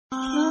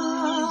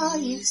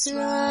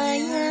Israel,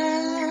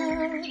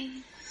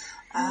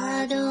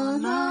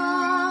 Adonai,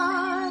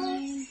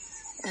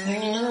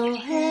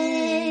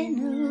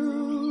 Eloheinu,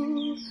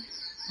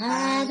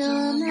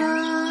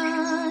 Adonai,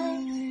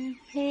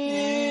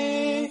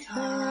 Echad,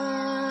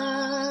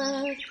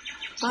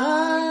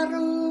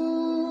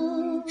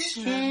 Baruch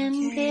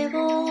Shem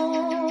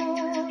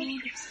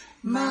Kevod,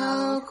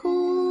 Malkuto,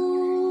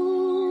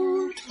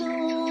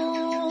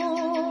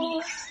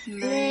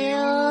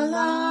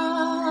 Leolam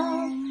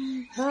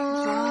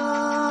Va'ed.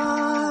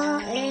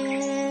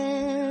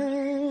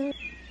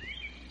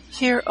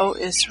 Hear, O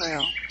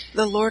Israel,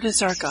 the Lord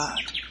is our God,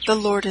 the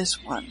Lord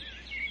is one.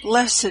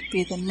 Blessed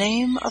be the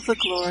name of the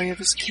glory of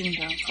his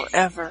kingdom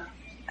forever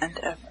and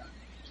ever.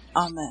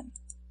 Amen.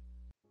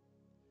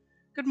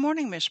 Good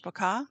morning,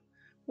 Mishpachah.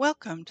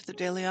 Welcome to the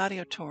Daily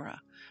Audio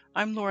Torah.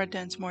 I'm Laura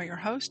Densmore, your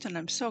host, and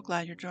I'm so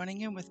glad you're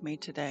joining in with me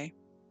today.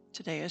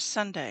 Today is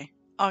Sunday,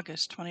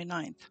 August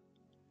 29th.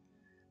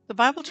 The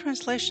Bible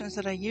translations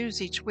that I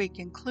use each week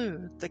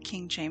include the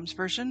King James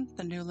Version,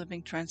 the New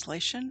Living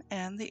Translation,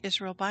 and the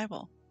Israel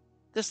Bible.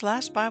 This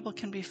last Bible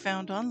can be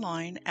found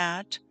online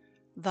at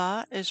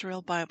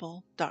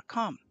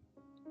theisraelbible.com.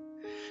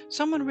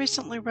 Someone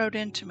recently wrote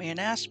in to me and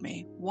asked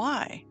me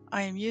why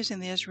I am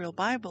using the Israel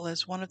Bible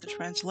as one of the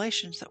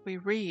translations that we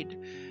read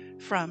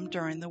from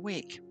during the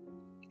week.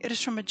 It is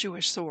from a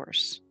Jewish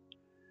source.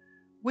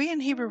 We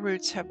in Hebrew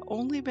Roots have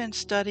only been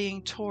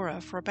studying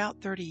Torah for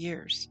about 30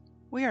 years.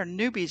 We are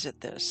newbies at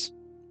this.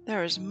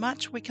 There is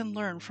much we can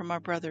learn from our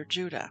brother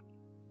Judah,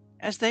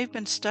 as they've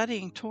been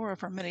studying Torah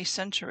for many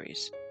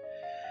centuries.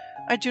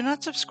 I do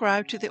not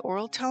subscribe to the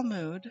oral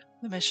Talmud,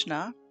 the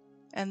Mishnah,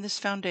 and this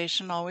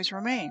foundation always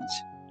remains.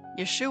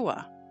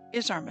 Yeshua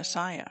is our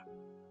Messiah.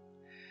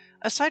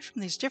 Aside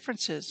from these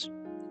differences,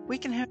 we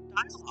can have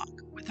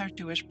dialogue with our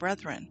Jewish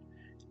brethren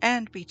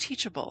and be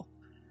teachable.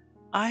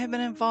 I have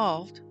been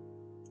involved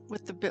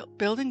with the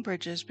building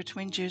bridges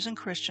between Jews and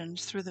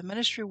Christians through the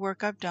ministry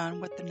work I've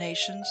done with the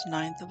nation's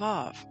 9th of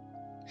Av.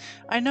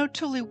 I know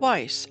Tuli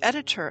Weiss,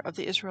 editor of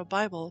the Israel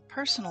Bible,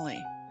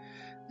 personally.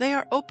 They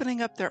are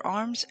opening up their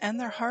arms and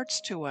their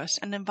hearts to us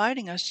and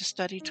inviting us to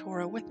study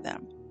Torah with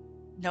them.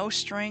 No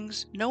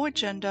strings, no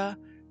agenda,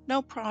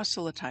 no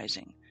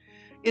proselytizing.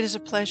 It is a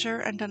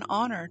pleasure and an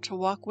honor to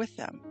walk with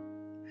them.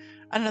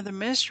 Another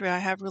ministry I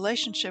have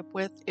relationship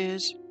with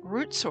is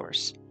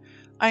RootSource.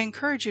 I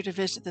encourage you to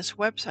visit this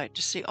website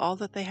to see all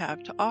that they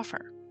have to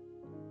offer.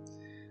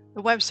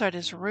 The website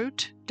is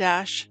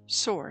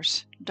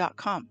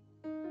root-source.com.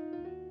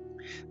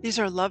 These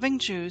are loving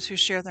Jews who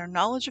share their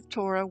knowledge of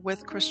Torah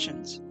with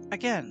Christians.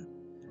 Again,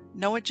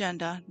 no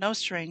agenda, no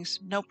strings,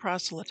 no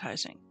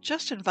proselytizing,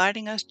 just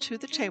inviting us to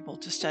the table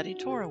to study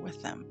Torah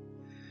with them.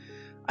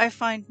 I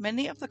find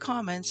many of the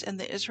comments in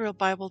the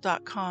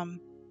IsraelBible.com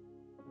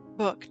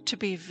book to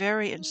be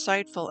very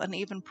insightful and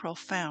even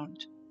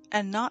profound,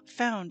 and not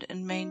found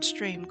in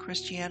mainstream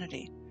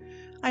Christianity.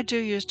 I do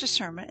use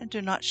discernment and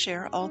do not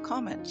share all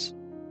comments.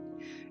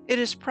 It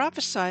is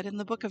prophesied in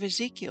the book of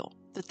Ezekiel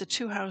that the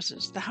two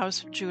houses, the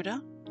house of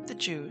Judah, the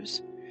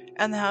Jews,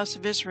 and the house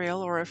of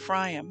Israel or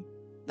Ephraim,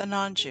 the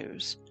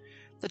non-Jews,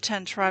 the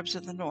 10 tribes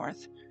of the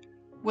north,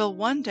 will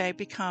one day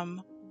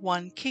become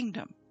one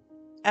kingdom,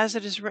 as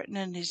it is written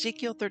in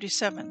Ezekiel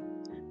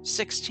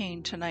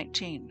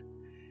 37:16-19.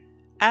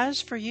 As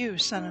for you,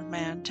 son of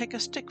man, take a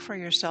stick for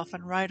yourself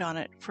and write on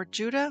it, for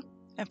Judah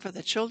and for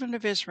the children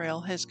of Israel,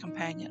 his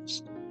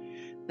companions.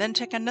 Then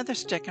take another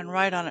stick and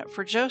write on it,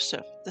 for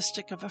Joseph, the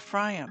stick of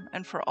Ephraim,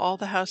 and for all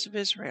the house of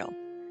Israel,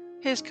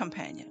 his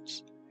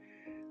companions.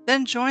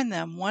 Then join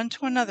them one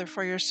to another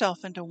for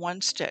yourself into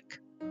one stick,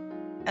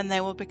 and they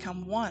will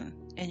become one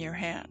in your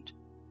hand.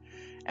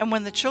 And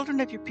when the children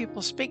of your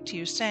people speak to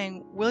you,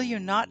 saying, Will you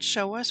not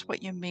show us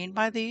what you mean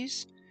by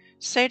these?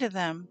 Say to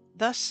them,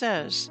 Thus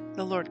says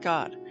the Lord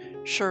God,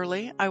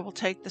 Surely I will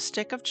take the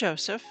stick of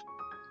Joseph,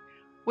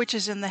 which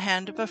is in the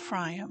hand of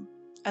Ephraim,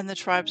 and the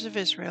tribes of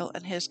Israel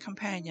and his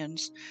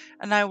companions,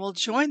 and I will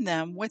join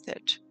them with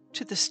it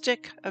to the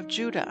stick of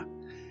Judah,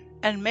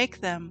 and make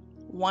them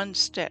one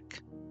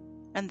stick,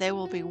 and they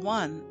will be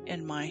one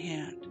in my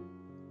hand.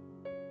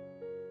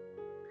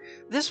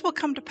 This will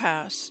come to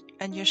pass,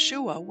 and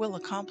Yeshua will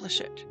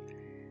accomplish it.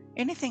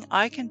 Anything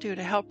I can do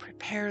to help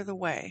prepare the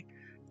way,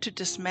 to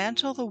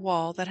dismantle the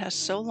wall that has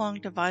so long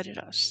divided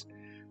us,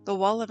 the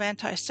wall of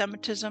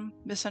anti-Semitism,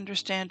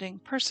 misunderstanding,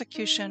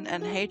 persecution,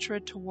 and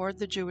hatred toward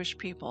the Jewish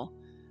people,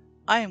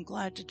 I am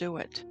glad to do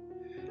it.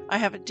 I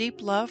have a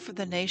deep love for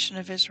the nation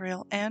of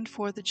Israel and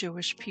for the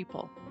Jewish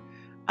people.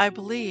 I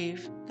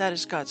believe that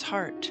is God's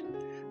heart.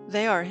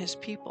 They are his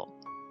people.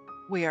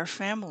 We are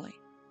family.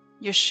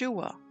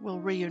 Yeshua will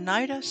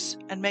reunite us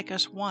and make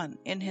us one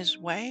in his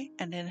way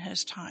and in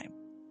his time.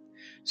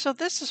 So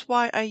this is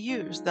why I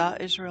use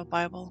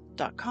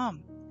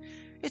theisraelbible.com.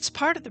 It's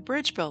part of the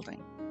bridge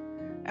building.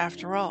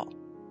 After all,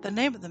 the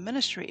name of the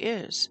ministry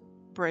is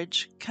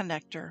Bridge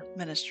Connector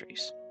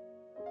Ministries.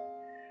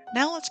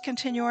 Now let's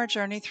continue our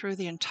journey through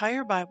the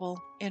entire Bible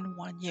in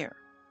 1 year.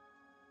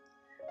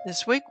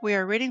 This week we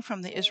are reading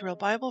from the Israel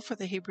Bible for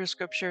the Hebrew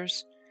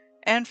Scriptures,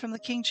 and from the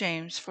King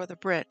James for the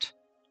Brit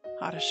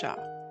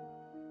Hadashah.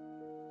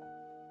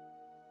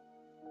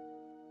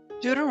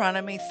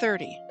 Deuteronomy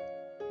 30,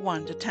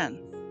 1-10.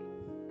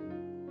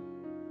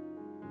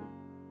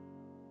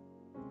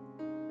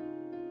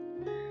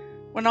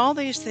 When all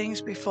these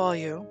things befall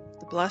you,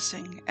 the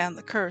blessing and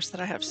the curse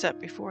that I have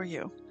set before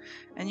you,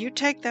 and you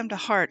take them to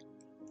heart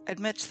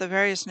amidst the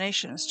various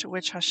nations to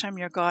which Hashem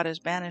your God has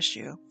banished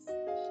you,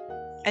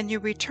 and you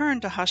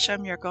return to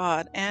Hashem your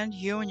God, and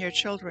you and your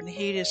children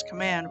heed his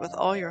command with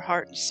all your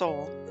heart and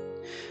soul,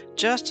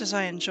 just as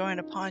I enjoin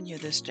upon you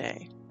this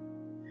day,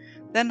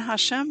 then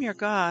Hashem your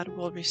God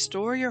will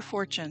restore your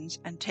fortunes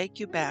and take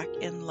you back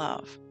in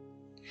love.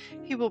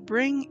 He will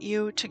bring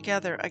you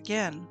together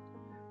again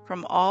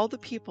from all the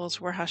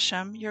peoples where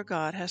Hashem your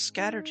God has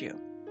scattered you.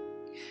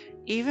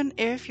 Even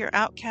if your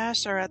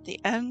outcasts are at the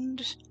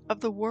end of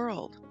the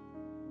world,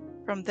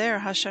 from there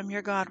Hashem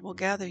your God will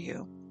gather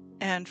you,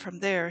 and from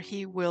there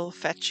he will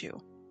fetch you.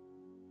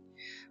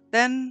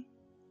 Then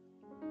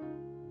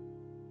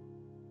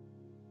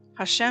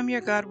Hashem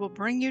your God will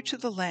bring you to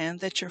the land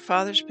that your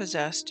fathers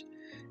possessed,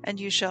 and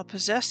you shall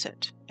possess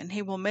it, and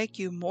he will make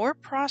you more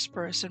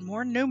prosperous and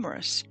more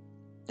numerous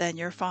than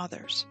your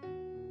fathers.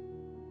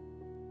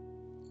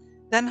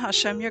 Then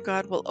Hashem your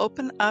God will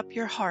open up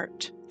your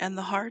heart and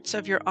the hearts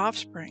of your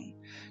offspring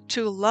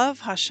to love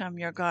Hashem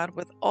your God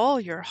with all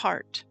your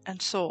heart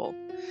and soul,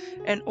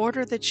 in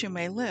order that you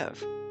may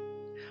live.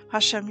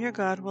 Hashem your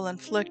God will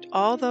inflict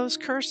all those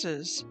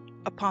curses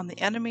upon the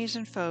enemies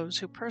and foes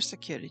who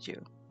persecuted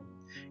you.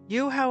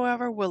 You,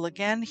 however, will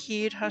again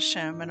heed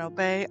Hashem and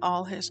obey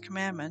all his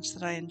commandments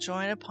that I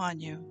enjoin upon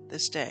you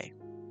this day.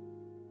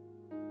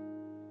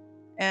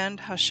 And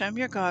Hashem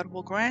your God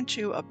will grant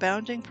you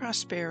abounding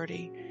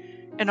prosperity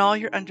in all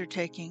your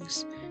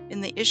undertakings,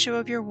 in the issue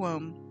of your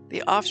womb,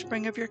 the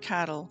offspring of your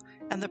cattle,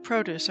 and the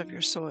produce of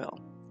your soil.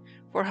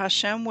 For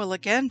Hashem will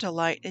again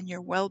delight in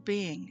your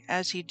well-being,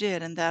 as he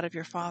did in that of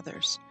your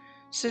fathers,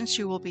 since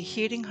you will be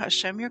heeding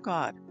Hashem your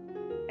God,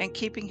 and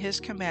keeping his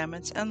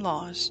commandments and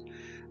laws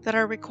that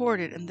are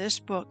recorded in this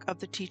book of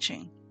the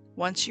teaching,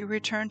 once you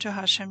return to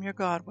Hashem your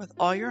God with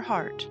all your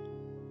heart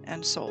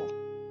and soul.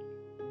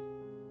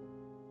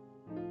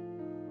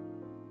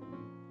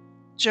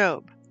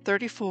 Job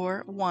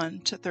 34,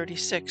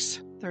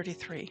 1-36,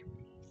 33.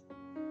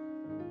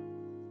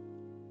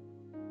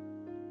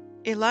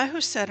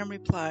 Elihu said in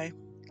reply,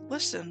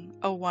 Listen,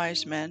 O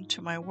wise men,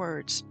 to my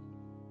words.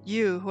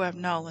 You who have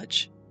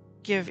knowledge,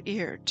 give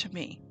ear to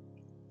me.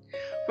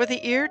 For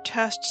the ear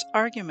tests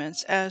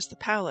arguments as the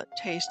palate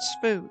tastes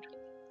food.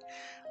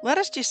 Let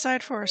us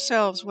decide for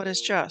ourselves what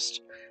is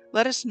just.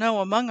 Let us know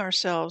among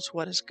ourselves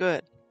what is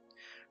good.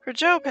 For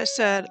Job has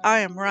said, I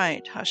am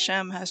right.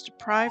 Hashem has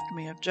deprived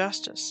me of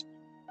justice.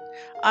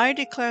 I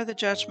declare the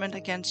judgment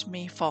against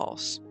me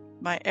false.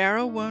 My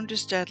arrow wound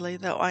is deadly,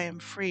 though I am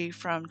free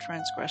from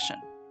transgression.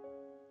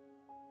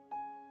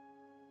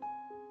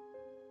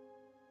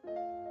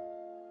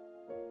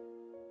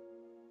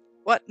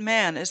 What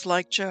man is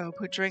like Job,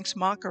 who drinks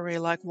mockery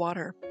like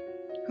water,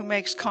 who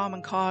makes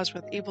common cause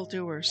with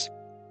evildoers,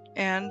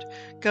 and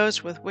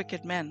goes with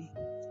wicked men?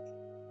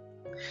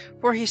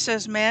 For he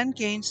says man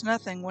gains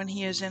nothing when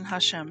he is in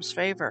Hashem's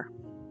favor.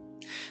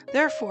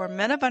 Therefore,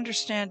 men of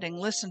understanding,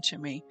 listen to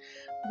me.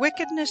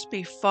 Wickedness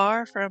be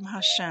far from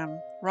Hashem,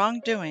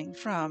 wrongdoing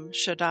from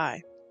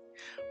Shaddai.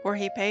 For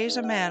he pays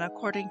a man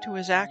according to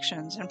his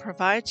actions and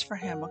provides for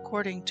him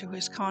according to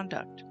his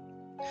conduct.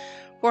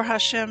 For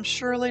Hashem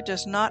surely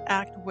does not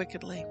act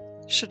wickedly.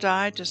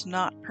 Shaddai does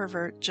not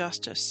pervert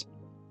justice.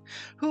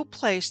 Who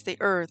placed the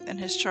earth in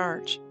his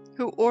charge?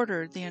 Who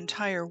ordered the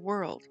entire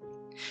world?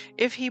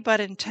 If he but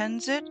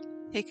intends it,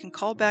 he can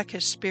call back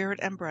his spirit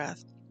and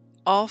breath.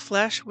 All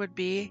flesh would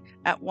be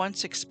at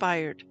once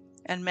expired,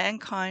 and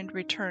mankind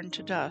returned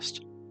to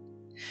dust.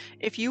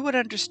 If you would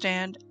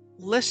understand,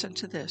 listen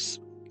to this.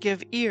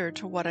 Give ear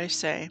to what I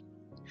say.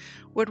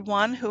 Would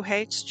one who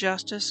hates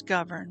justice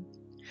govern?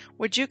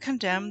 Would you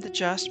condemn the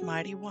just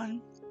mighty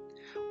one?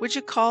 Would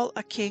you call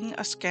a king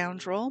a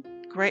scoundrel,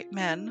 great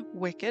men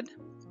wicked?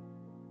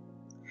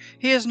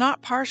 He is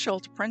not partial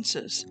to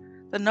princes.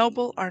 The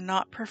noble are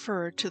not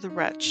preferred to the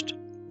wretched,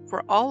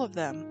 for all of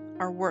them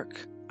are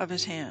work of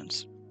his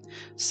hands.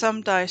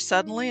 Some die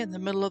suddenly in the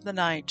middle of the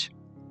night.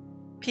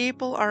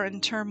 People are in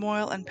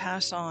turmoil and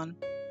pass on.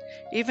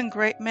 Even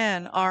great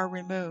men are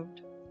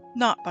removed,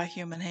 not by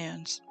human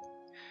hands.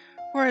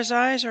 For his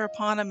eyes are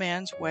upon a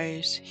man's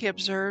ways, he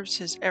observes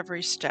his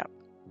every step.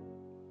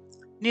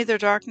 Neither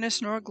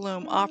darkness nor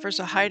gloom offers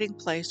a hiding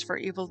place for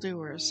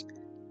evildoers.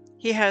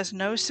 He has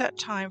no set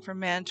time for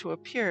man to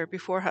appear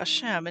before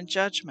Hashem in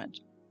judgment.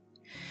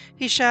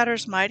 He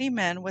shatters mighty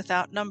men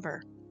without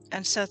number,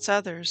 and sets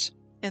others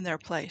in their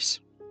place.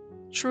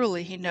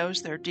 Truly he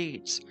knows their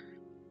deeds.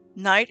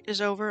 Night is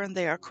over and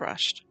they are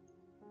crushed.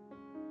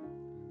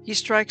 He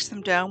strikes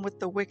them down with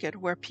the wicked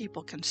where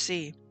people can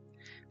see,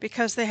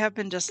 because they have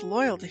been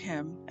disloyal to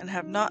him and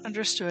have not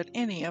understood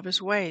any of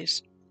his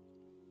ways.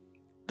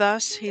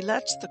 Thus he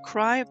lets the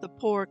cry of the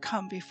poor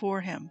come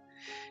before him.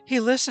 He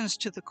listens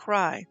to the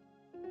cry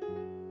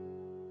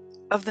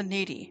of the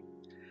needy.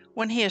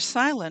 When he is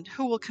silent,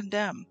 who will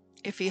condemn?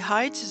 If he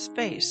hides his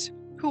face,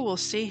 who will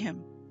see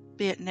him,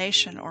 be it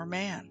nation or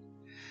man?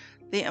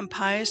 The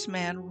impious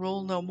man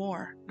rule no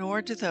more,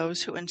 nor do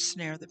those who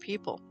ensnare the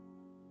people.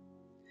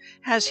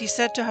 Has he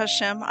said to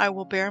Hashem, I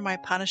will bear my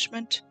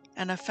punishment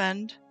and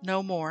offend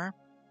no more?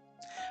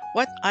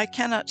 What I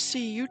cannot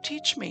see, you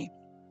teach me.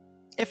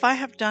 If I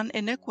have done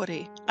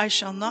iniquity, I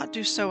shall not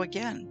do so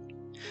again.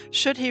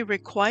 Should he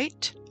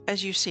requite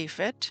as you see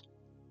fit?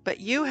 But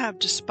you have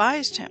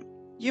despised him.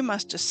 You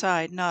must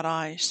decide, not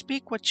I.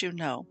 Speak what you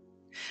know.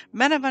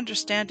 Men of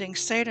understanding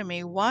say to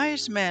me,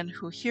 wise men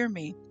who hear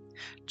me,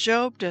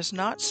 Job does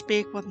not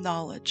speak with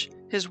knowledge.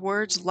 His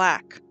words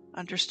lack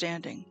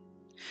understanding.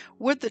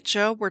 Would that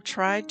Job were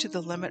tried to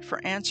the limit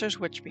for answers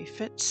which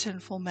befit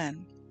sinful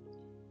men.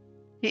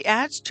 He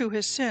adds to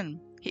his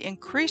sin. He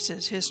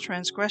increases his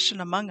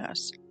transgression among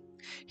us.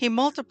 He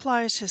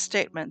multiplies his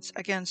statements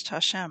against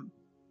Hashem.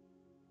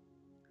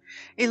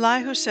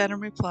 Elihu said in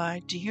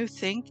reply, do you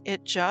think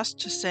it just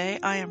to say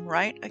I am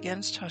right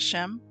against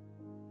Hashem?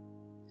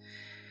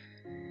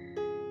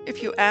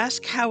 If you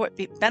ask how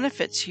it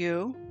benefits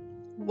you,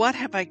 what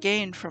have I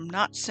gained from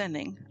not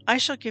sinning, I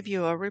shall give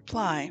you a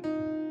reply,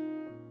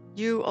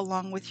 you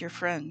along with your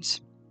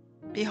friends.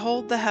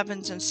 Behold the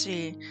heavens and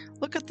see,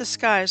 look at the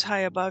skies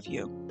high above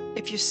you.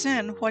 If you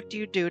sin, what do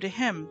you do to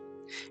him?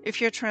 If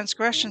your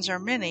transgressions are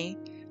many,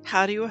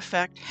 how do you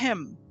affect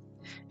him?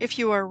 If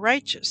you are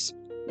righteous,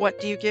 what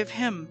do you give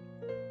him?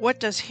 What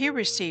does he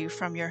receive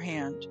from your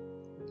hand?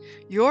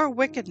 Your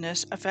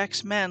wickedness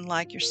affects men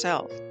like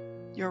yourself,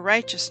 your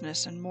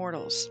righteousness and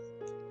mortals.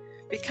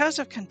 Because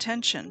of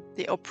contention,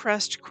 the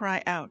oppressed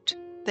cry out.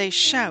 They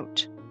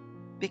shout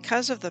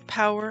because of the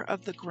power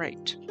of the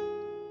great.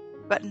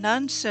 But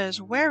none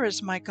says, where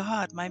is my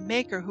God, my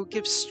Maker, who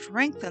gives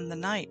strength in the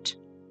night?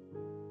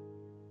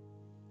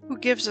 Who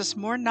gives us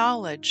more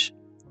knowledge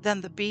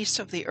than the beasts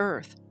of the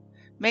earth,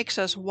 makes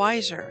us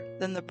wiser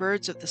than the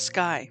birds of the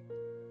sky.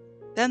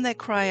 Then they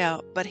cry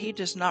out, but he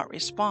does not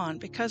respond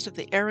because of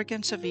the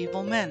arrogance of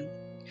evil men.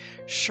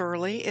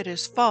 Surely it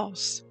is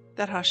false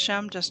that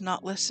Hashem does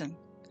not listen,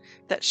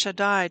 that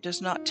Shaddai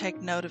does not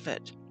take note of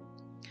it.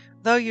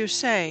 Though you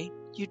say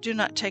you do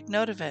not take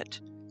note of it,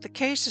 the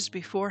case is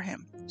before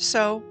him,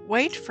 so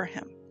wait for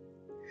him.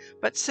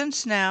 But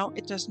since now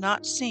it does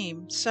not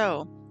seem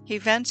so, he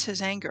vents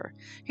his anger.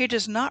 He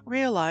does not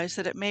realize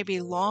that it may be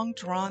long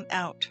drawn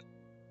out.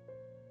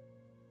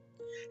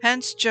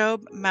 Hence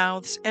Job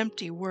mouths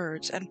empty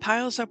words and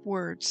piles up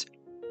words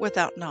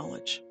without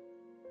knowledge.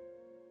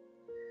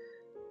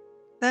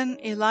 Then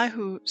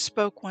Elihu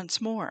spoke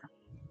once more.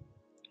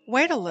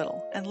 Wait a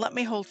little and let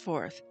me hold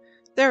forth.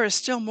 There is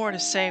still more to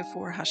say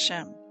for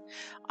Hashem.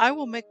 I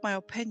will make my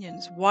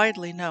opinions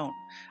widely known.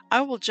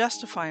 I will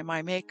justify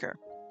my Maker.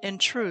 In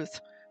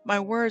truth, my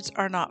words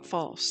are not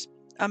false.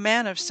 A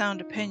man of sound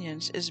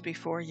opinions is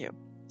before you.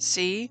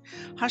 See,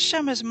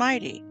 Hashem is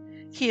mighty.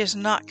 He is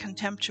not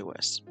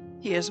contemptuous.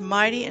 He is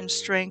mighty in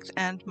strength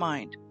and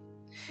mind.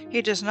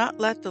 He does not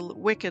let the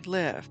wicked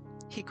live.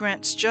 He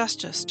grants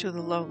justice to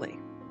the lowly.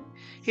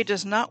 He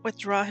does not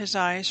withdraw his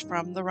eyes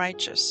from the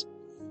righteous.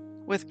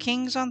 With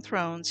kings on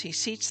thrones he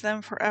seats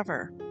them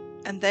forever,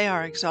 and they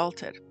are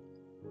exalted.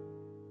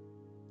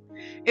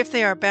 If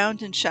they are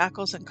bound in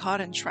shackles and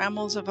caught in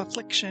trammels of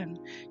affliction,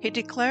 he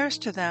declares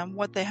to them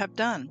what they have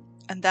done,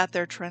 and that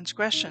their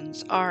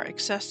transgressions are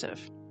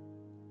excessive.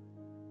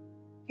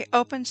 He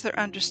opens their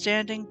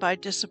understanding by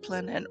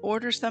discipline and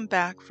orders them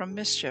back from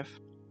mischief.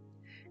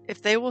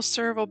 If they will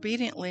serve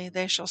obediently,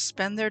 they shall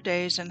spend their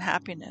days in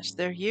happiness,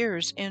 their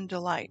years in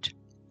delight.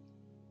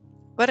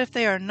 But if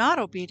they are not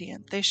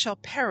obedient, they shall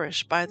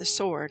perish by the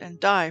sword and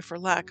die for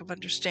lack of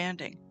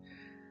understanding.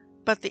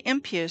 But the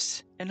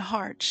impious in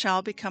heart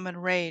shall become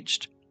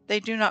enraged.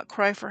 They do not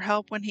cry for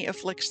help when he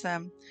afflicts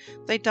them.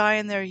 They die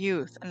in their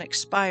youth and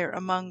expire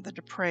among the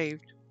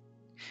depraved.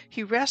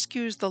 He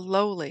rescues the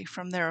lowly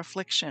from their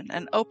affliction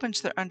and opens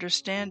their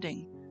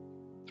understanding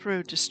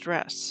through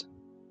distress.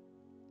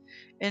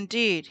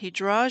 Indeed, he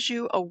draws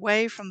you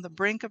away from the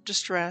brink of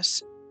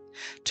distress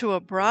to a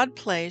broad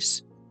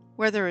place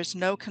where there is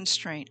no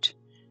constraint.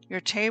 Your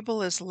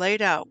table is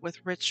laid out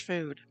with rich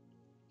food.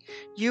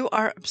 You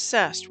are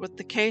obsessed with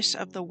the case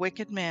of the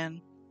wicked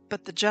man,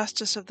 but the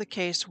justice of the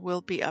case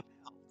will be upheld.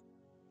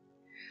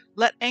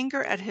 Let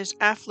anger at his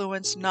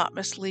affluence not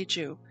mislead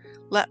you.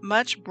 Let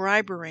much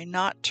bribery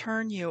not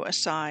turn you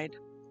aside.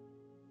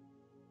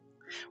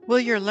 Will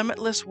your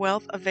limitless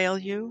wealth avail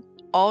you,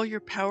 all your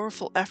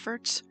powerful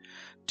efforts?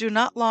 Do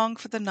not long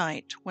for the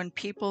night when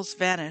peoples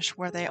vanish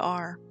where they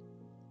are.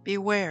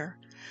 Beware,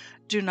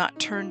 do not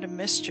turn to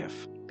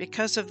mischief.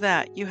 Because of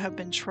that you have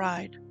been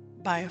tried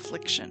by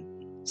affliction.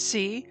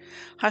 See,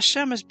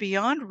 Hashem is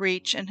beyond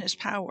reach in his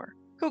power.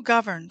 Who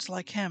governs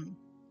like him?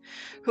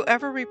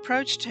 Whoever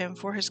reproached him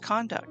for his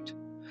conduct?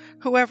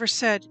 Whoever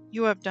said,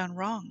 you have done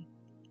wrong?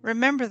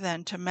 Remember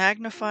then to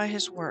magnify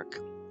his work,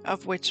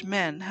 of which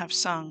men have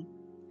sung,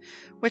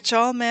 which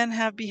all men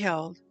have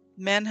beheld,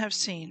 men have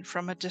seen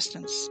from a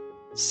distance.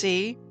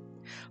 See,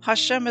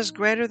 Hashem is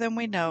greater than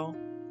we know.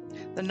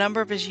 The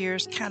number of his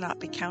years cannot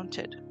be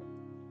counted.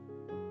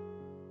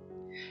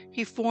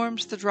 He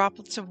forms the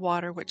droplets of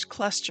water which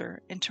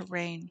cluster into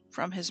rain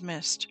from his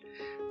mist.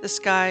 The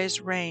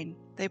skies rain,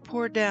 they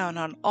pour down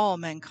on all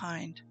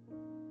mankind.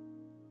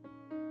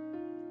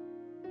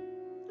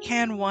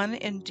 Can one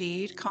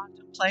indeed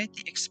contemplate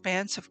the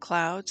expanse of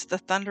clouds, the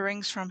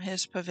thunderings from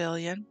his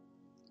pavilion?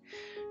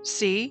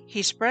 See,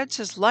 he spreads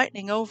his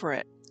lightning over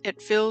it,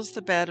 it fills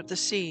the bed of the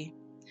sea.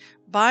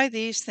 By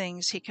these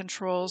things he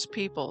controls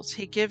peoples,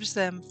 he gives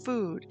them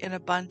food in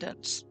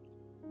abundance.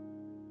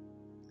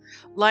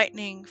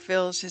 Lightning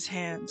fills his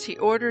hands, he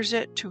orders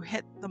it to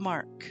hit the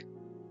mark.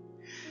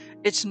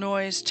 Its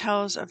noise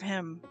tells of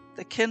him,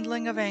 the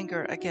kindling of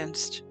anger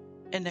against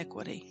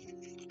iniquity.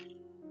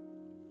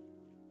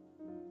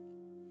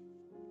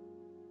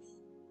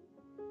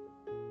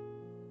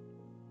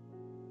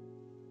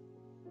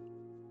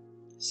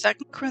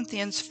 Second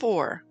Corinthians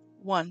 4,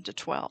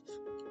 1-12.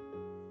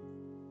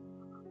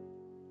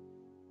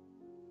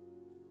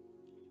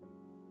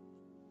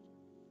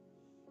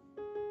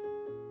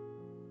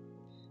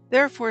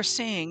 Therefore,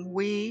 seeing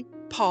we,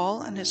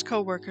 Paul and his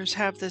co-workers,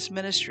 have this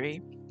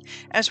ministry,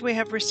 as we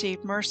have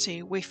received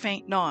mercy, we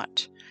faint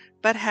not,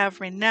 but have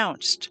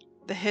renounced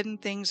the hidden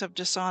things of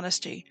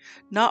dishonesty,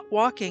 not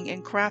walking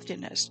in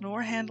craftiness,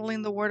 nor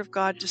handling the word of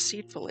God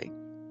deceitfully,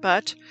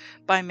 but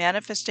by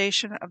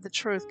manifestation of the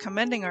truth,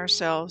 commending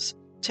ourselves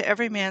to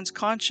every man's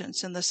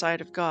conscience in the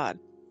sight of God.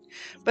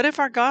 But if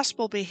our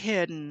gospel be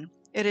hidden,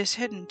 it is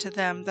hidden to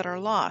them that are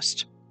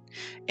lost,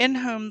 in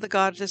whom the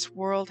God of this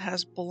world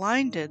has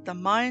blinded the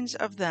minds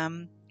of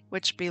them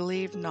which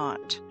believe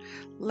not,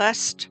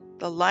 lest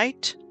the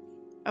light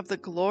of the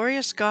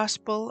glorious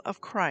gospel of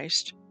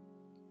Christ,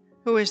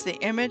 who is the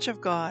image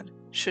of God,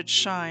 should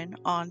shine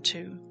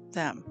unto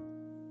them.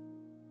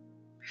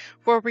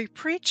 For we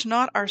preach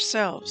not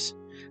ourselves,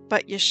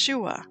 but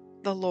Yeshua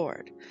the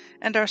Lord,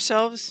 and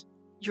ourselves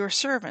your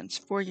servants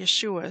for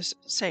Yeshua's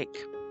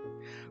sake.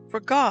 For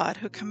God,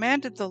 who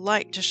commanded the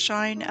light to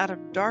shine out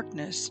of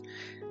darkness,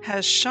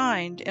 has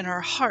shined in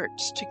our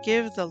hearts to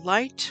give the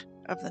light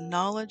of the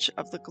knowledge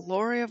of the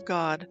glory of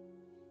God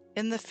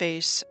in the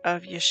face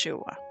of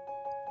Yeshua.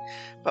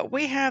 But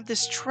we have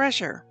this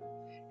treasure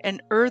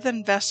in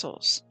earthen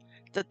vessels,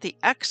 that the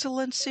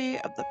excellency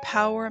of the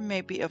power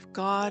may be of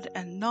God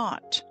and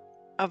not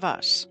of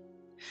us.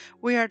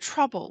 We are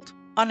troubled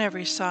on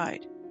every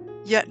side,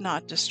 yet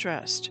not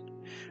distressed.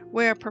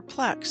 We are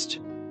perplexed,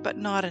 but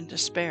not in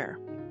despair.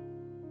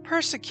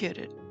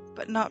 Persecuted,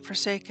 but not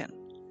forsaken.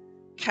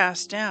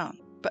 Cast down,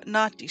 but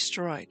not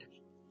destroyed.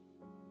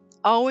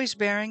 Always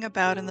bearing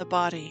about in the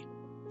body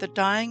the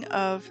dying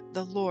of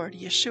the Lord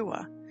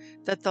Yeshua,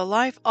 that the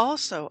life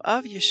also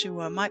of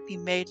Yeshua might be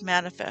made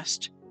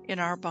manifest in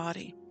our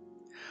body.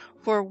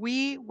 For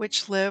we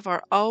which live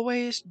are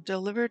always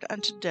delivered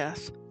unto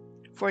death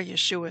for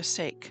Yeshua's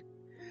sake,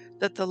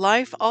 that the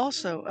life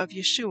also of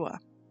Yeshua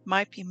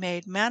might be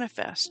made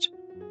manifest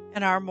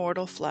in our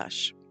mortal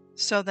flesh.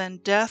 So then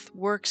death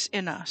works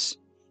in us,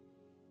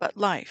 but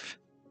life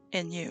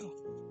in you.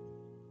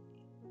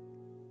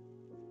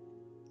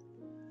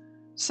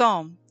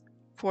 Psalm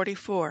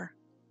 44,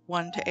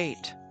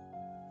 1-8.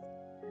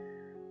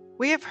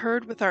 We have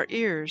heard with our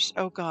ears,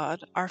 O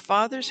God, our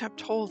fathers have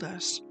told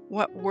us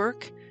what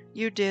work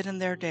you did in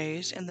their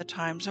days in the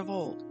times of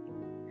old,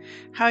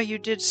 how you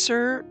did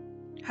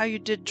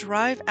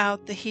drive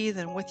out the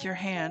heathen with your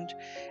hand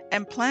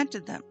and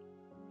planted them,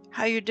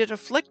 how you did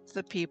afflict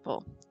the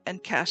people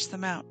and cast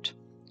them out.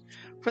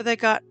 For they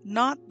got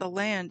not the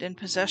land in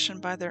possession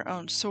by their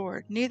own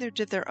sword, neither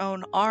did their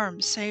own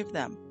arm save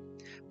them,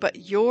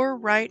 but your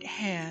right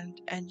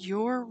hand and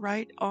your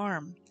right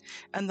arm,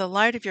 and the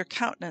light of your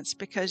countenance,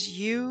 because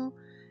you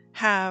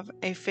have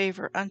a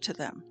favor unto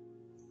them.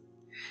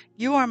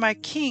 You are my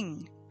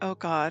king, O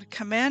God,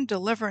 command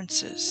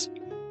deliverances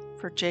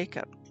for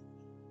Jacob.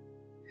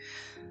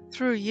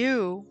 Through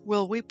you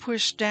will we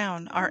push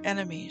down our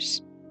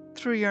enemies.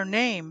 Through your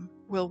name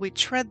will we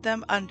tread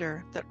them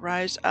under that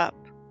rise up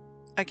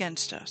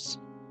against us.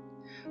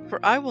 For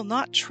I will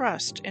not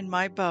trust in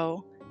my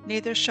bow,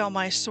 neither shall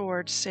my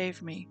sword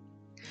save me.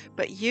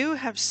 But you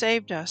have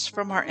saved us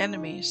from our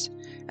enemies,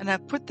 and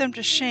have put them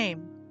to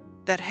shame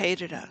that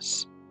hated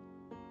us.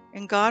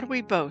 In God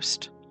we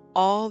boast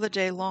all the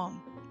day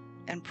long,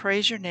 and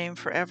praise your name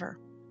forever.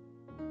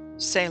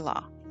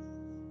 Selah.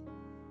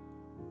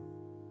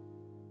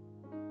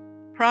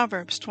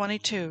 Proverbs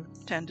 22,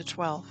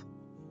 10-12.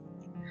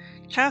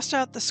 Cast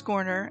out the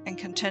scorner, and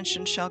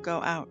contention shall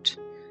go out.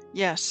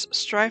 Yes,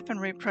 strife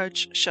and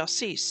reproach shall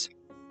cease.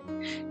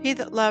 He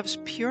that loves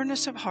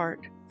pureness of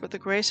heart, for the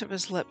grace of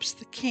his lips,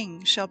 the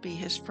king shall be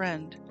his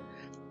friend.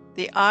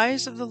 The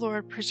eyes of the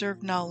Lord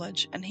preserve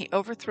knowledge, and he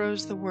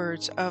overthrows the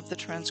words of the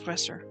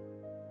transgressor.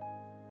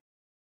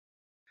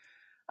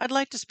 I'd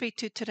like to speak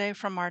to you today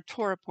from our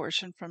Torah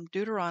portion from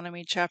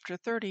Deuteronomy chapter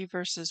 30,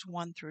 verses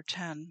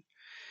 1-10.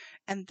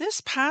 And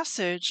this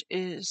passage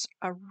is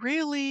a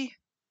really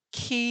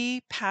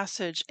key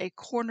passage, a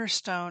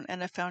cornerstone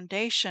and a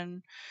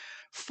foundation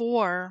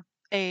for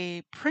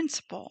a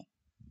principle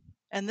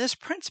And this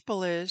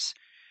principle is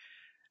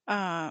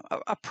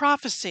a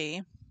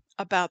prophecy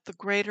about the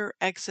greater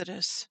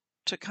exodus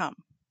to come.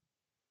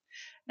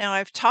 Now,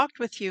 I've talked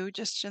with you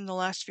just in the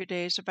last few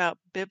days about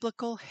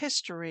biblical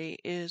history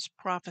is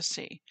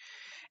prophecy,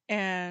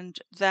 and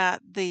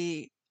that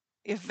the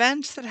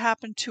events that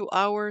happened to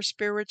our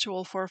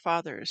spiritual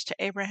forefathers, to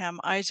Abraham,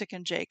 Isaac,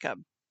 and Jacob,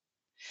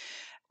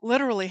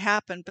 literally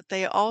happened, but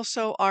they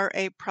also are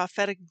a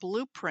prophetic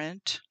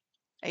blueprint,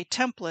 a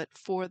template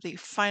for the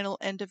final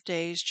end of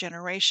days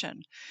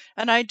generation.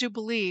 And I do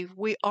believe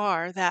we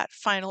are that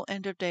final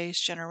end of days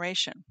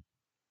generation.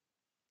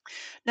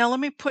 Now, let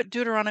me put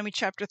Deuteronomy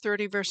chapter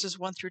 30, verses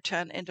 1 through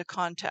 10 into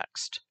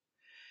context.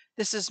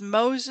 This is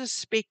Moses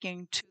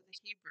speaking to the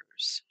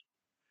Hebrews.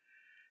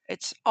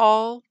 It's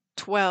all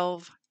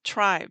 12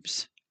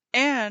 tribes,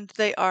 and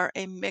they are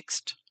a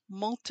mixed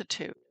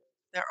multitude.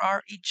 There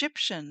are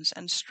Egyptians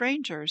and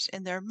strangers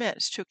in their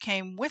midst who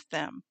came with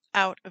them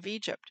out of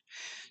Egypt.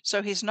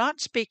 So he's not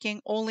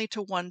speaking only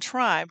to one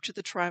tribe, to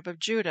the tribe of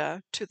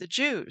Judah, to the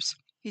Jews.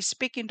 He's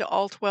speaking to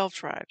all 12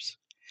 tribes.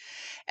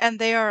 And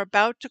they are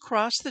about to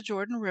cross the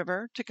Jordan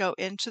River to go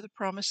into the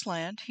promised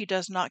land. He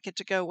does not get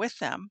to go with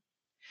them.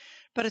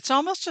 But it's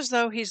almost as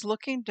though he's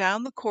looking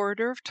down the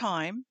corridor of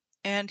time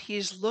and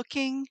he's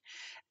looking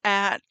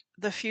at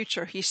the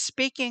future. He's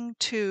speaking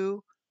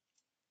to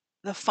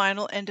the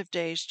final end of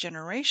days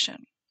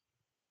generation.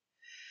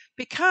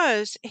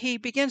 Because he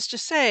begins to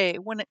say,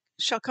 when it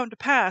shall come to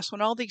pass,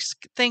 when all these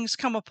things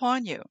come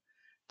upon you,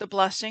 the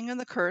blessing and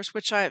the curse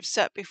which I have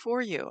set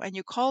before you, and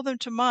you call them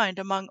to mind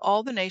among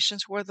all the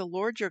nations where the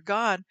Lord your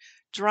God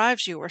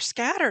drives you or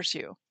scatters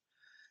you.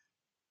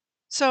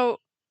 So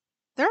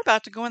they're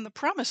about to go in the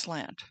promised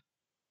land.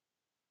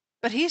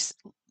 But he's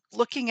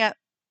looking at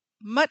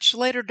much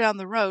later down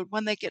the road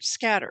when they get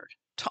scattered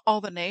to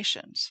all the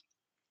nations.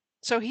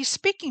 So he's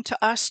speaking to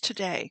us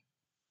today.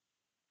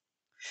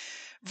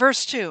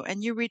 Verse 2,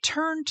 and you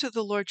return to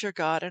the Lord your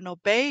God and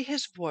obey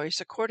his voice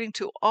according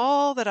to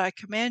all that I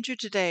command you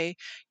today,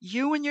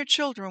 you and your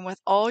children with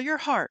all your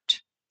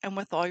heart and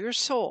with all your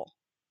soul.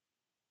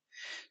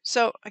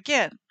 So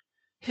again,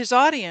 his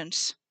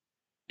audience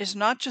is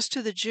not just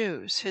to the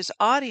Jews. His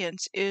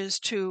audience is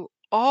to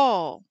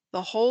all,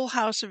 the whole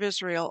house of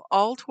Israel,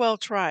 all 12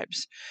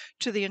 tribes,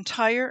 to the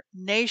entire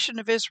nation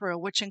of Israel,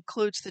 which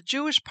includes the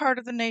Jewish part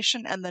of the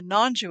nation and the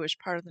non-Jewish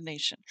part of the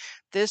nation.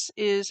 This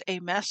is a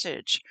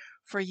message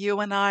for you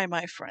and I,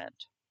 my friend.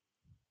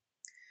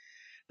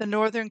 The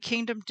northern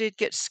kingdom did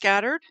get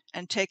scattered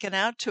and taken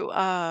out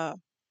to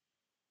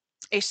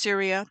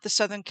Assyria. The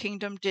southern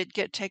kingdom did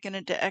get taken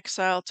into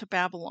exile to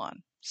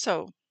Babylon.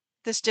 So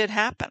this did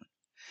happen.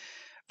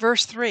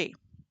 Verse 3,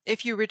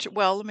 if you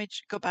let me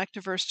go back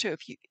to verse 2.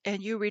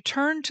 And you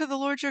return to the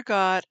Lord your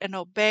God and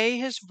obey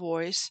his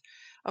voice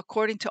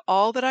according to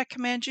all that I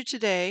command you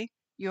today,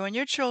 you and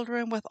your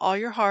children with all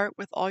your heart,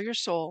 with all your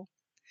soul.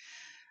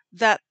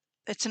 That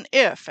it's an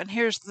if, and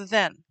here's the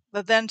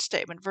then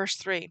statement, verse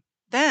 3.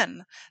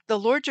 Then the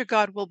Lord your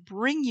God will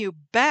bring you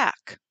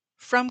back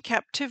from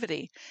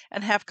captivity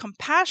and have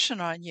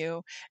compassion on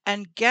you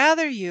and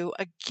gather you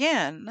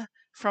again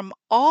from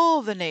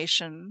all the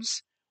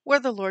nations where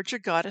the Lord your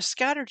God has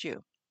scattered you.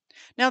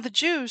 Now the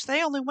Jews,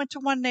 they only went to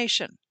one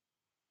nation,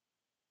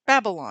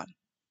 Babylon,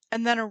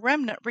 and then a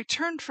remnant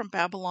returned from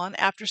Babylon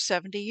after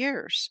 70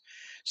 years.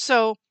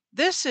 So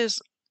this is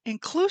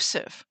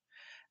inclusive.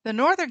 The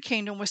northern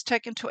kingdom was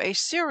taken to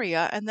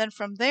Assyria, and then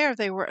from there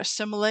they were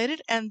assimilated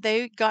and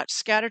they got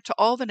scattered to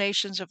all the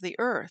nations of the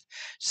earth.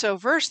 So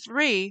verse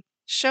 3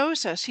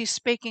 shows us he's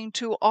speaking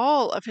to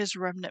all of his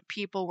remnant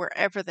people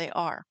wherever they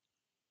are.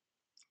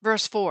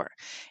 Verse 4,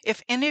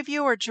 if any of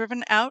you are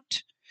driven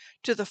out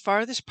to the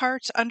farthest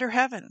parts under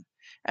heaven,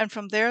 and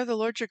from there the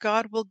Lord your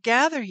God will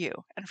gather you,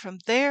 and from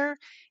there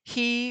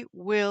he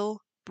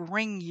will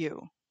bring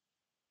you.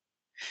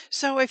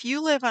 So if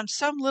you live on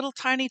some little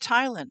tiny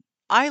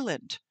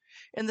island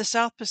in the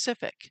South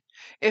Pacific,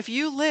 if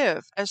you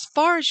live as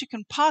far as you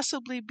can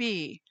possibly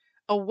be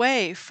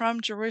away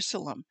from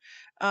Jerusalem,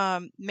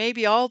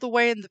 maybe all the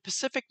way in the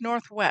Pacific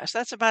Northwest,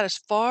 that's about as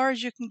far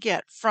as you can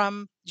get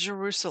from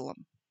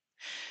Jerusalem,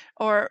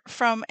 or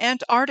from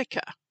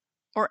Antarctica,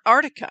 or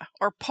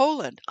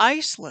Poland,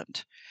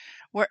 Iceland,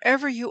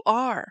 wherever you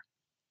are,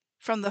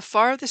 from the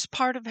farthest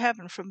part of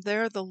heaven, from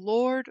there the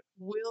Lord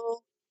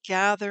will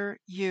gather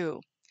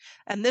you.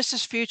 And this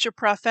is future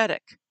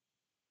prophetic.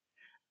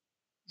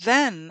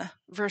 Then,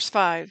 verse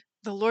 5,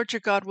 the Lord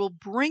your God will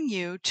bring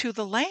you to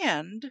the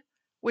land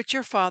which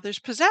your fathers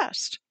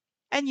possessed,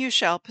 and you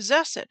shall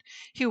possess it.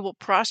 He will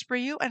prosper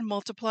you and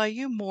multiply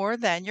you more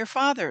than your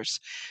fathers.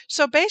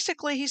 So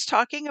basically, he's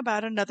talking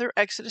about another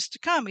exodus to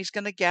come. He's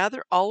going to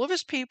gather all of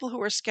his people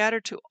who are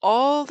scattered to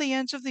all the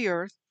ends of the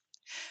earth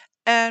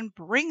and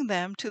bring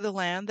them to the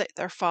land that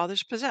their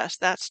fathers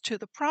possessed. That's to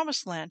the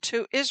promised land,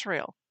 to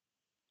Israel.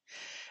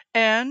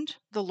 And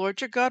the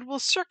Lord your God will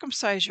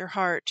circumcise your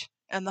heart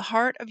and the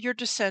heart of your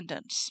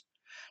descendants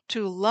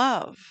to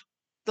love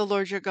the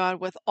Lord your God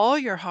with all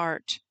your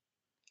heart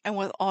and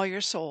with all your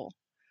soul,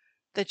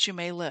 that you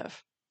may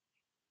live.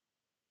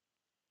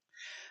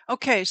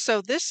 Okay,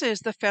 so this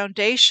is the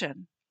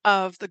foundation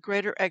of the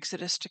greater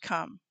Exodus to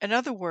come. In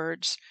other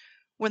words,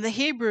 when the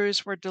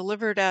Hebrews were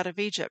delivered out of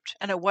Egypt,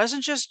 and it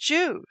wasn't just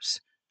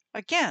Jews,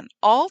 again,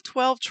 all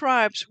 12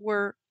 tribes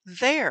were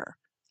there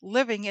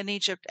living in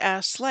Egypt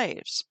as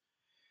slaves.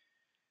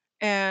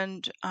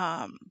 And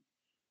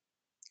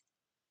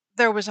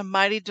there was a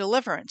mighty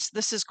deliverance.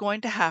 This is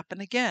going to happen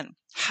again.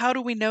 How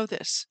do we know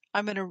this?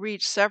 I'm going to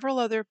read several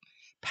other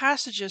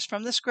passages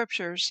from the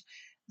scriptures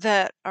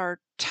that are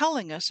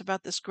telling us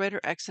about this greater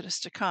Exodus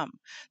to come.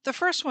 The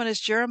first one is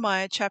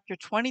Jeremiah chapter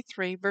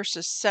 23,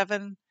 verses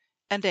 7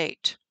 and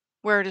 8,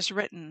 where it is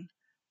written,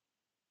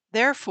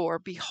 "Therefore,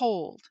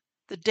 behold,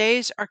 the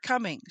days are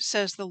coming,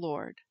 says the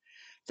Lord,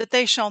 that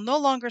they shall no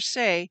longer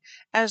say,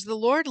 As the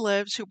Lord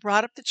lives, who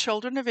brought up the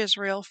children of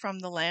Israel from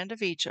the land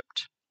of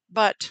Egypt,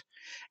 but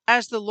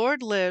as the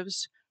Lord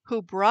lives,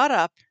 who brought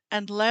up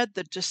and led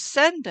the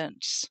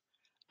descendants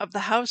of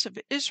the house of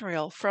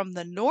Israel from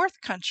the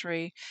north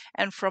country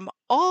and from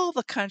all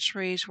the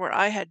countries where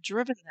I had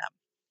driven them,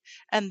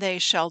 and they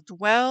shall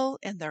dwell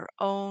in their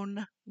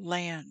own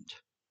land."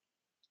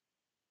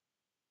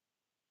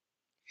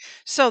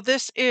 So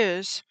this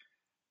is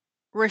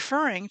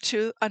referring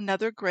to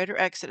another greater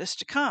Exodus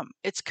to come.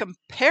 It's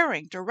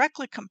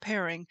directly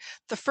comparing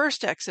the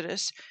first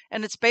Exodus,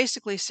 and it's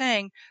basically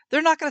saying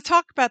they're not going to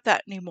talk about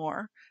that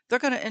anymore. They're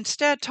going to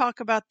instead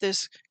talk about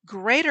this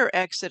greater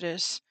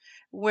Exodus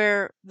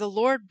where the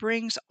Lord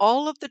brings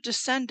all of the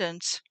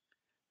descendants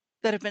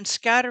that have been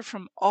scattered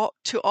from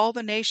all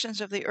the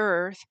nations of the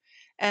earth,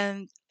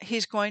 and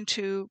he's going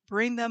to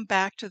bring them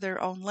back to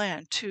their own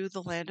land, to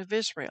the land of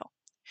Israel.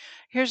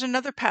 Here's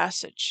another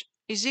passage,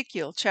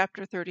 Ezekiel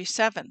chapter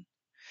 37.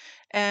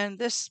 And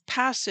this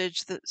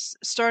passage, that's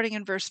starting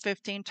in verse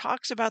 15,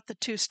 talks about the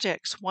two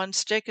sticks. One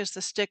stick is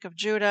the stick of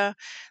Judah,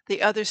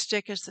 the other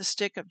stick is the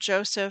stick of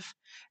Joseph.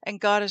 And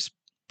God is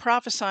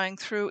prophesying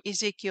through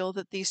Ezekiel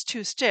that these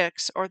two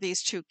sticks, or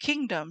these two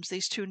kingdoms,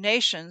 these two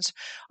nations,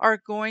 are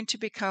going to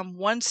become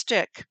one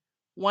stick,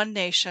 one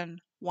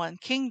nation, one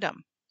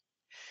kingdom.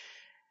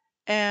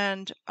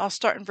 And I'll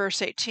start in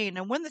verse 18.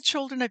 "And when the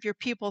children of your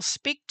people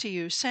speak to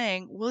you,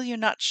 saying, Will you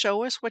not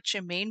show us what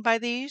you mean by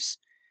these?"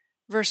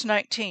 Verse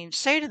 19,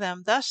 "Say to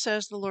them, Thus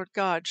says the Lord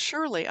God,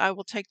 Surely I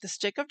will take the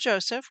stick of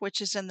Joseph, which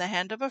is in the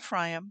hand of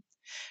Ephraim,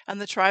 and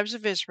the tribes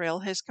of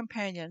Israel, his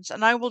companions,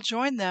 and I will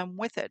join them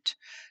with it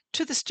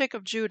to the stick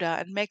of Judah,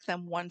 and make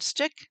them one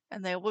stick,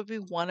 and they will be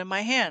one in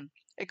my hand."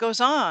 It goes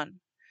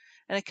on,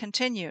 and it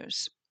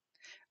continues.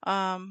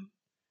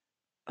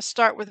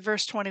 Start with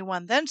verse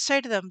 21. "Then say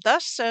to them,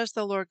 Thus says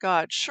the Lord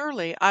God,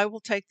 Surely I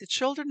will take the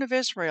children of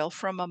Israel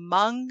from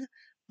among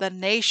the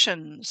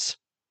nations,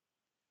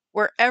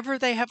 wherever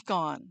they have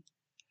gone,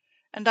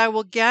 and I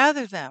will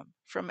gather them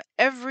from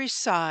every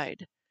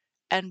side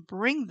and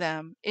bring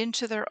them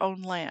into their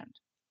own land."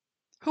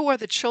 Who are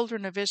the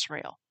children of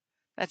Israel?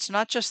 That's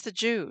not just the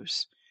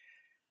Jews.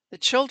 The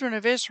children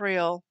of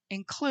Israel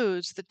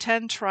includes the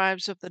 10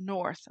 tribes of the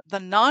north, the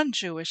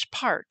non-Jewish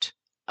part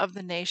of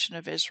the nation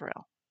of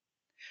Israel.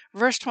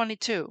 Verse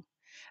 22,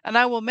 "And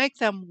I will make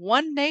them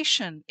one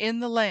nation in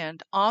the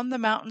land on the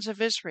mountains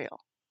of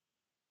Israel."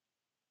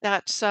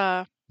 That's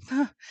the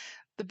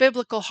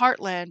biblical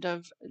heartland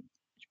of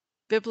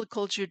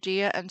biblical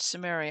Judea and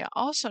Samaria,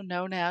 also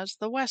known as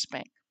the West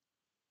Bank.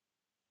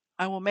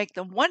 "I will make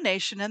them one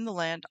nation in the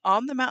land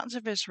on the mountains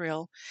of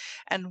Israel,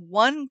 and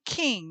one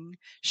king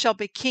shall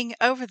be king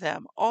over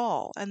them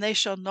all, and they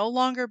shall no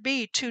longer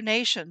be two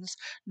nations,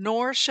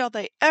 nor shall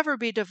they ever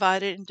be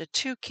divided into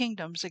two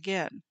kingdoms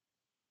again."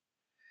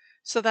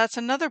 So that's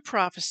another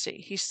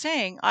prophecy. He's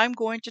saying, I'm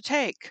going to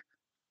take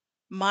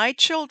my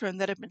children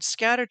that have been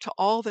scattered to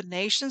all the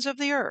nations of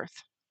the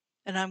earth,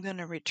 and I'm going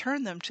to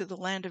return them to the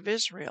land of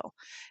Israel,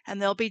 and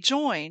they'll be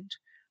joined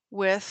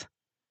with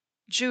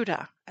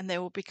Judah, and they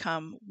will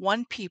become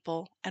one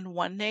people and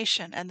one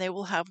nation, and they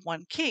will have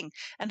one king.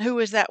 And who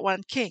is that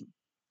one king?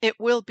 It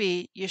will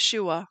be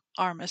Yeshua,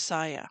 our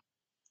Messiah.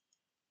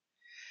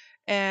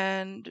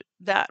 And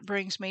that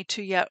brings me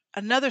to yet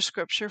another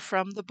scripture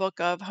from the book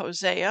of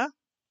Hosea.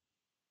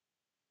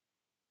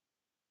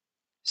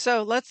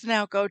 So let's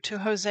now go to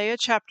Hosea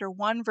chapter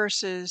 1,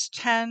 verses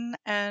 10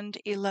 and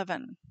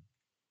 11.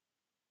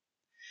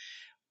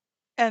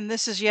 And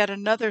this is yet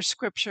another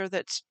scripture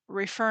that's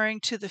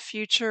referring to the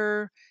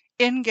future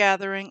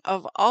ingathering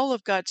of all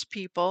of God's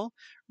people,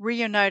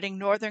 reuniting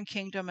northern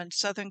kingdom and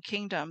southern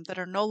kingdom that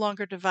are no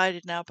longer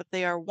divided now, but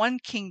they are one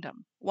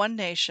kingdom, one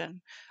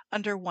nation,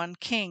 under one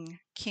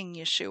king, King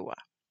Yeshua.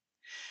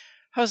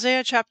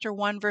 Hosea chapter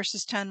 1,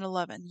 verses 10 and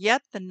 11.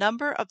 "Yet the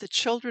number of the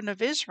children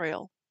of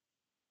Israel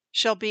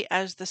shall be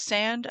as the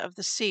sand of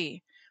the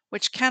sea,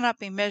 which cannot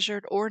be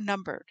measured or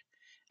numbered.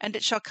 And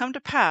it shall come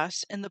to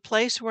pass, in the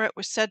place where it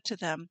was said to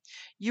them,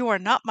 You are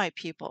not my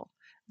people,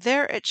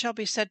 there it shall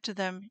be said to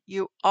them,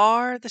 You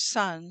are the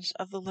sons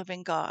of the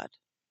living God.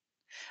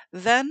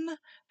 Then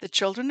the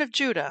children of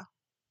Judah,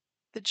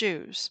 the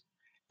Jews,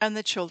 and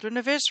the children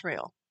of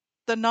Israel,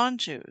 the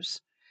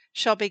non-Jews,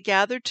 shall be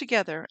gathered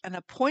together and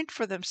appoint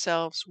for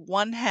themselves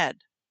one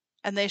head,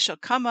 and they shall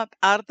come up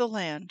out of the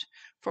land,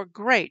 for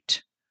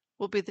great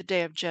will be the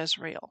day of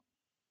Jezreel.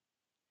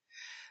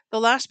 The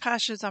last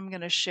passage I'm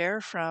going to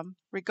share from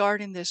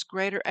regarding this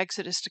greater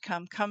exodus to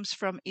come comes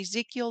from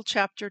Ezekiel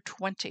chapter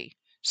 20,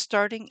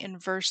 starting in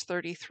verse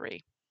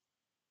 33.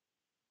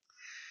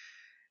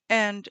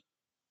 And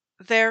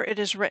there it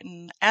is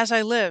written, "As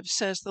I live,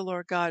 says the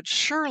Lord God,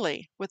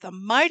 surely with a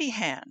mighty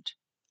hand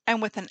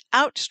and with an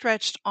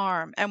outstretched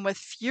arm and with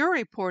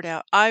fury poured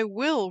out, I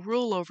will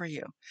rule over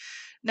you."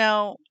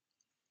 Now,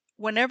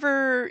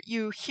 whenever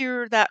you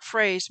hear that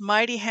phrase,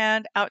 mighty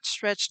hand,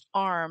 outstretched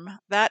arm,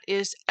 that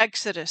is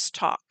Exodus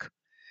talk.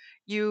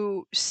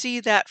 You see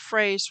that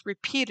phrase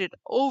repeated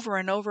over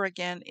and over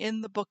again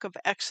in the book of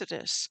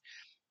Exodus,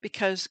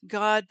 because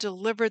God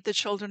delivered the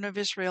children of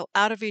Israel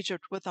out of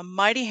Egypt with a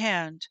mighty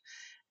hand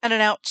and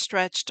an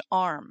outstretched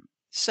arm.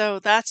 So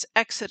that's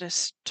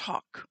Exodus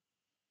talk.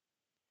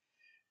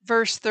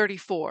 Verse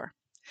 34,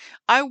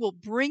 "I will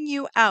bring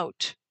you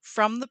out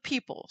from the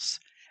peoples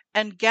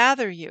and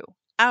gather you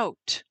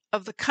out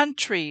of the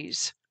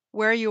countries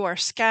where you are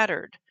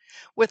scattered,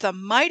 with a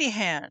mighty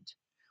hand,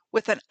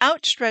 with an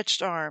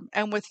outstretched arm,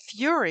 and with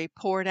fury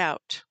poured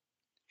out.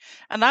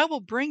 And I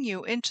will bring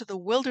you into the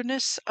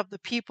wilderness of the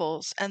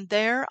peoples, and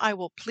there I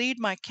will plead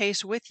my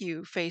case with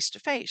you face to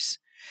face."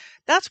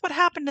 That's what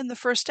happened in the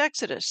first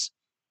Exodus.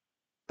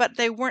 But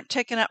they weren't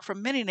taken out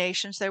from many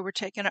nations, they were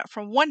taken out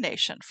from one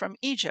nation, from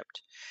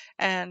Egypt.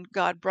 And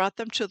God brought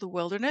them to the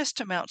wilderness,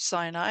 to Mount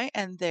Sinai,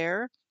 and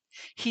there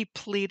he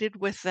pleaded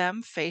with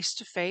them face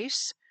to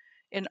face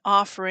in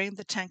offering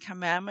the Ten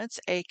Commandments,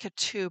 a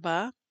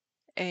ketubah,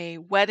 a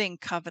wedding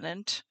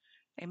covenant,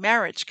 a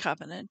marriage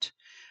covenant,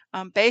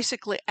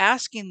 basically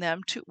asking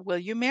them to, will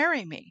you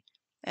marry me?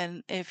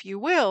 And if you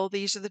will,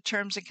 these are the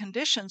terms and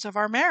conditions of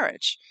our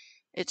marriage.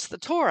 It's the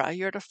Torah.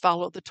 You're to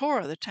follow the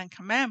Torah, the Ten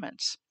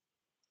Commandments.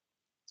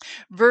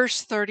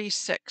 Verse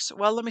 36.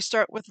 Well, let me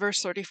start with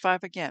verse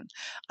 35 again.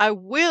 "I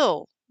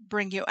will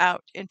bring you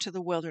out into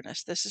the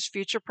wilderness." This is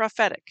future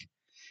prophetic.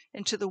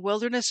 "Into the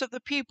wilderness of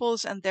the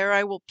peoples, and there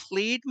I will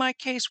plead my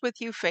case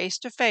with you face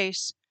to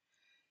face."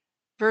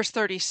 Verse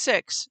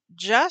 36.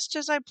 "Just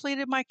as I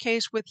pleaded my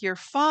case with your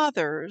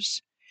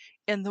fathers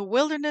in the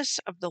wilderness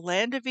of the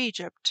land of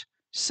Egypt,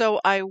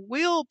 so I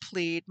will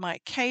plead my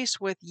case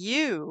with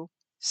you,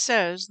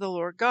 says the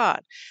Lord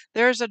God."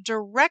 There's a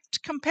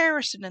direct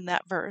comparison in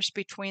that verse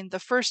between the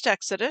first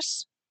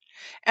Exodus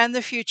and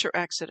the future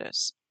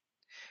Exodus.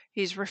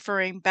 He's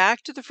referring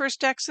back to the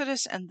first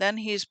Exodus, and then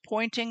he's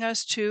pointing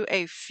us to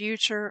a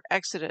future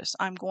Exodus.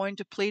 I'm going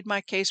to plead my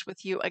case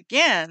with you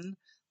again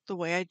the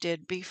way I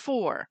did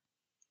before.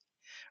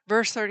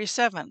 Verse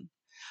 37,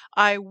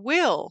 "I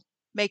will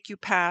make you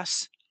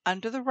pass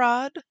under the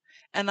rod,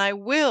 and I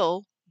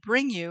will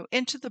bring you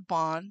into the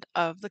bond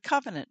of the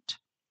covenant."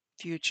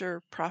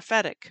 Future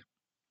prophetic.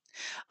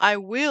 "I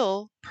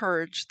will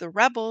purge the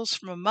rebels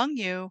from among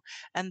you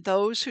and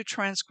those who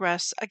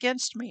transgress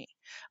against me.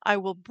 I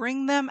will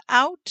bring them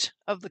out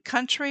of the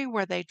country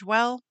where they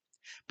dwell,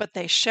 but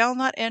they shall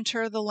not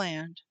enter the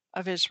land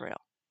of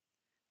Israel.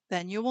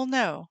 Then you will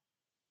know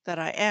that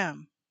I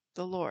am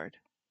the Lord."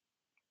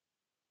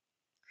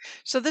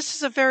 So this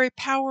is a very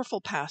powerful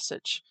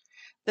passage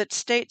that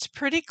states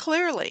pretty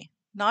clearly,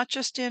 not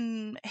just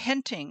in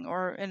hinting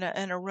or in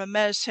a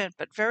remez hint,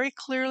 but very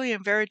clearly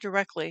and very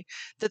directly,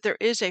 that there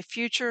is a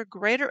future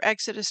greater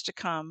exodus to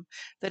come,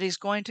 that he's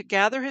going to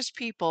gather his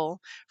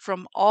people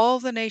from all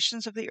the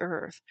nations of the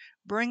earth,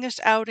 bring us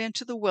out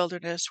into the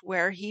wilderness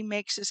where he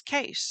makes his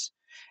case.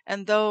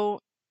 And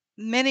though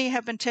many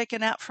have been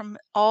taken out from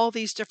all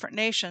these different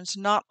nations,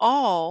 not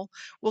all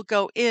will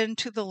go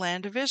into the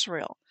land of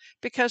Israel,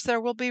 because there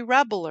will be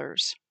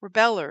rebellers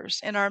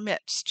in our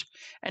midst,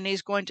 and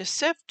he's going to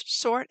sift,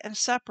 sort, and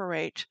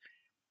separate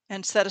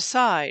and set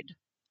aside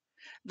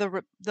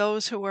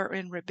those who are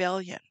in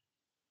rebellion.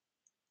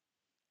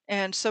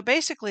 And so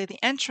basically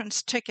the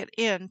entrance ticket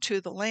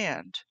into the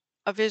land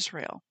of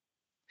Israel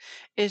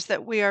is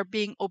that we are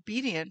being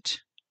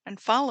obedient and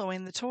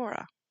following the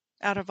Torah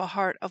out of a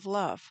heart of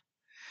love,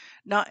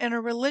 not in a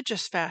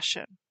religious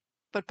fashion,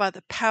 but by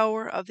the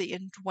power of the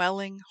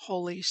indwelling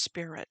Holy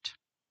Spirit.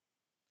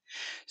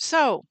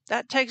 So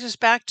that takes us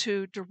back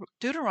to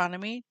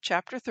Deuteronomy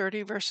chapter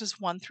 30, verses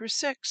 1 through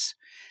 6.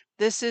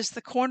 This is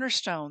the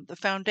cornerstone, the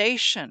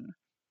foundation,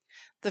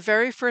 the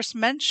very first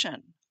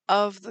mention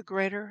of the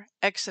greater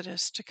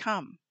exodus to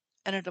come.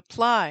 And it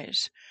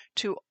applies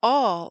to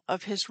all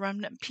of his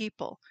remnant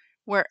people,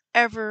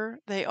 wherever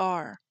they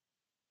are.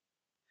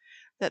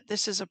 That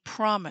this is a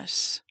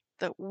promise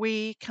that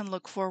we can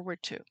look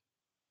forward to.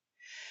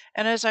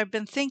 And as I've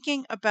been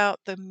thinking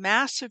about the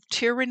massive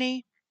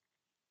tyranny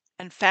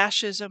and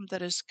fascism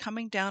that is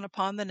coming down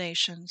upon the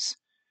nations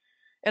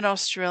in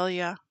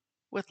Australia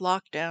with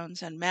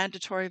lockdowns and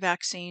mandatory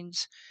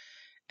vaccines,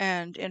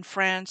 and in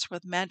France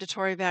with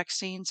mandatory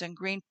vaccines and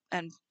green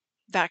and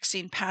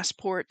vaccine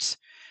passports,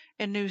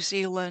 in New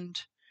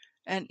Zealand,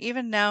 and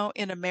even now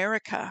in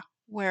America,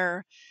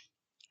 where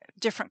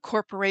different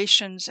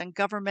corporations and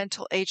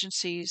governmental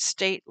agencies,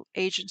 state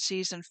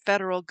agencies and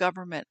federal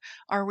government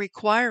are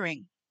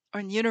requiring,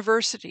 and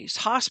universities,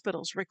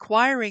 hospitals,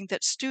 requiring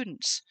that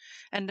students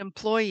and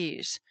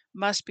employees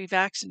must be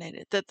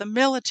vaccinated, that the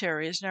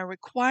military is now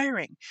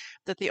requiring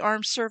that the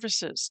armed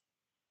services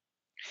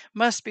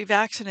must be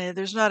vaccinated.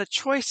 There's not a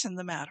choice in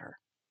the matter.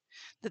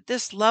 That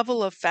this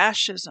level of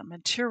fascism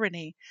and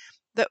tyranny,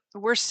 that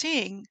we're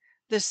seeing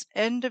this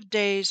end of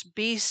days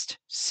beast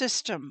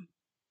system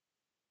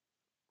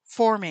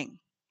forming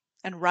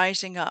and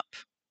rising up.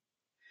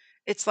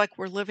 It's like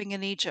we're living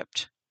in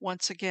Egypt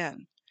once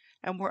again,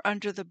 and we're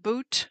under the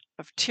boot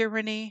of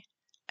tyranny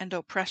and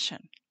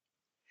oppression.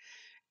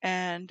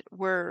 And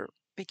we're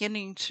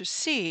beginning to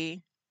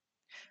see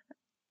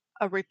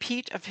a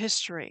repeat of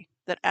history,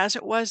 that as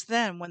it was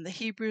then when the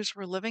Hebrews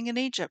were living in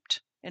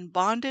Egypt, in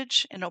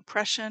bondage, in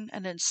oppression,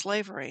 and in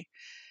slavery,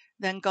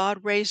 then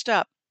God raised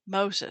up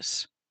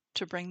Moses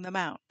to bring them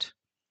out.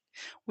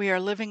 We are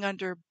living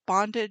under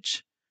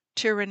bondage,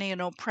 tyranny,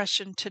 and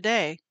oppression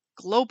today,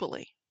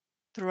 globally,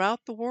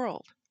 throughout the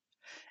world.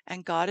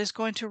 And God is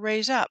going to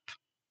raise up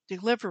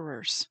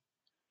deliverers,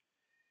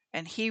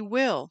 and He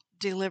will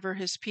deliver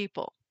His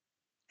people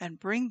and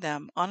bring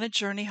them on a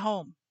journey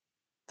home,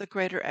 the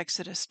greater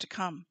exodus to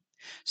come.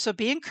 So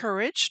be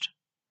encouraged,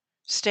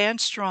 stand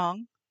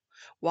strong,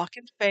 walk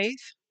in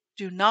faith,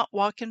 do not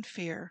walk in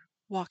fear,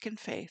 walk in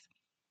faith,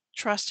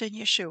 trust in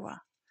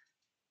Yeshua,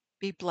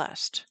 be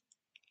blessed.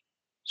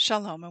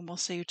 Shalom, and we'll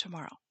see you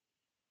tomorrow.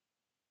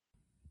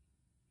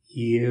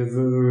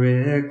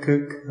 Yevrekka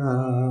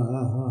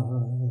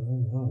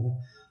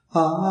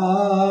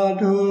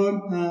Adonai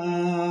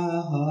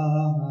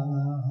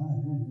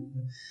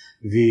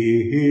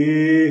Vish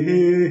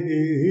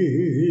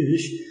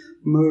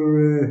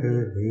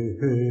Mereka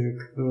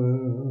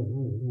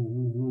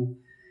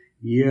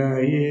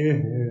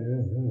Yair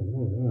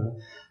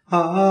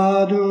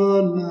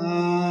Adonai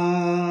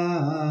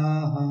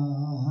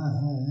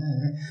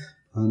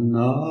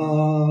Panavilaka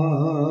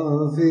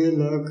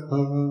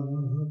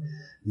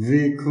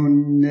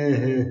Vikuneka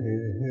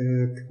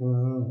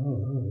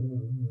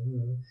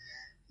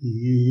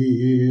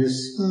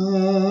Isa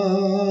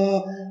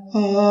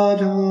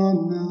Adonai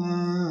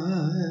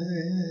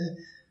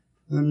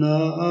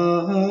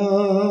Panav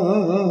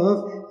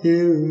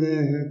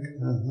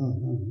Ileka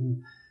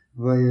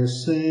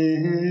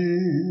Vayasem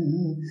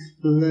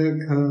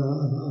Leka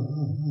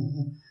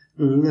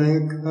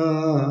Leka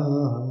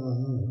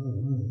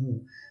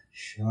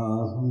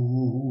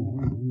Shalom.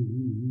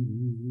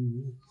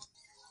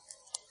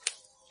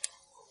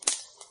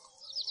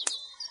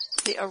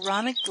 The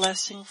Aaronic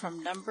blessing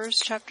from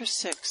Numbers chapter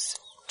 6,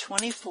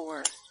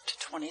 24 to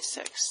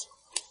 26.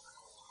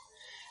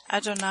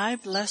 Adonai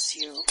bless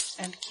you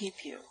and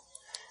keep you.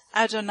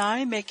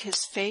 Adonai make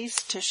his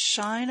face to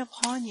shine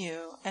upon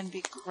you and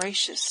be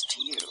gracious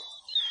to you.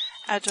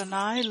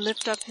 Adonai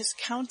lift up his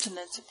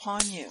countenance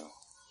upon you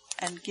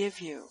and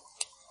give you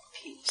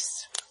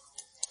peace.